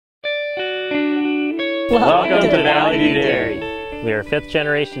Welcome to Valley Dairy. We are 5th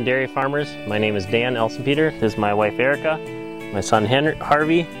generation dairy farmers. My name is Dan Elsenpeter. This is my wife Erica, my son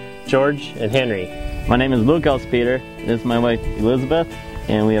Harvey, George, and Henry. My name is Luke Elsenpeter. This is my wife Elizabeth,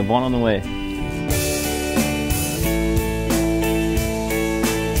 and we have one on the way.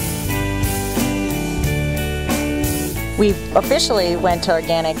 We officially went to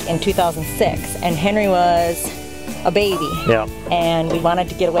organic in 2006, and Henry was a baby. Yeah. And we wanted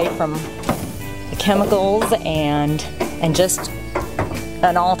to get away from the chemicals and just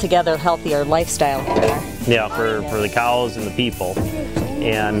an altogether healthier lifestyle here. Yeah, for the cows and the people,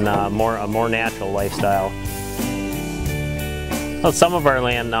 and a more natural lifestyle. Well, some of our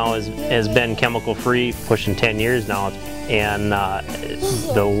land now has been chemical free, pushing 10 years now, and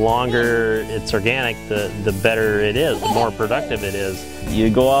the longer it's organic, the better it is, the more productive it is. You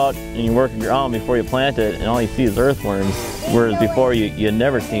go out and you work the ground before you plant it, and all you see is earthworms, whereas before you had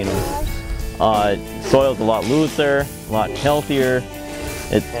never seen them. Soil's a lot looser, a lot healthier.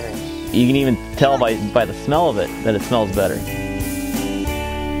 You can even tell by the smell of it that it smells better.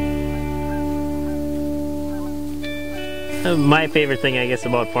 My favorite thing, I guess,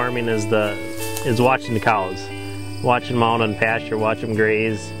 about farming is watching the cows. Watching them out on pasture, watch them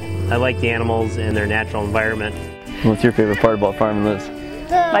graze. I like the animals and their natural environment. What's your favorite part about farming, Liz?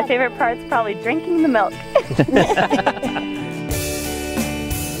 My favorite part's probably drinking the milk.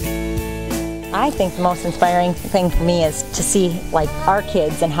 I think the most inspiring thing for me is to see like our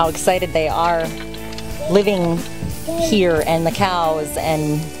kids and how excited they are living here, and the cows,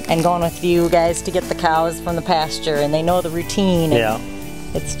 and going with you guys to get the cows from the pasture, and they know the routine. Yeah.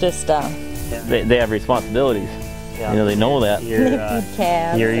 It's just They have responsibilities. Yeah. You know, they know that.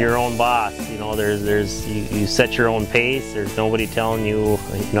 You're your own boss. You know, you set your own pace. There's nobody telling you,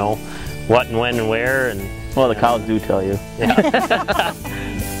 you know, what and when and where. And well, the cows do tell you. Yeah.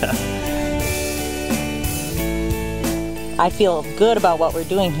 I feel good about what we're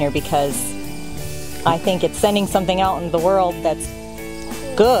doing here because I think it's sending something out into the world that's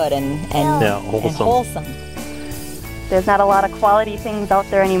good and wholesome. There's not a lot of quality things out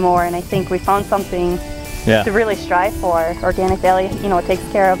there anymore, and I think we found something to really strive for. Organic Valley, you know, takes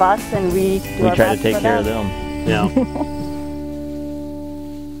care of us, and we try to take care of them. Yeah.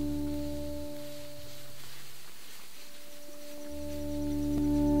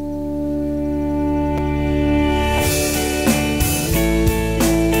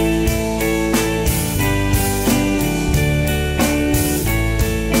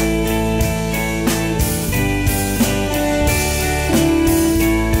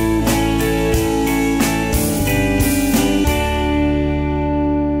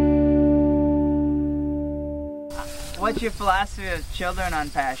 What's your philosophy of children on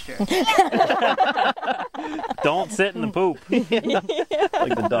pasture? Don't sit in the poop. Like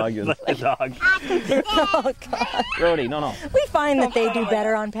the dog is. Like the dog. Oh, God. Brody, no. We find that they do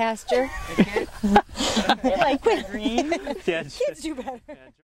better on pasture. They like the green. Yeah, Kids do better.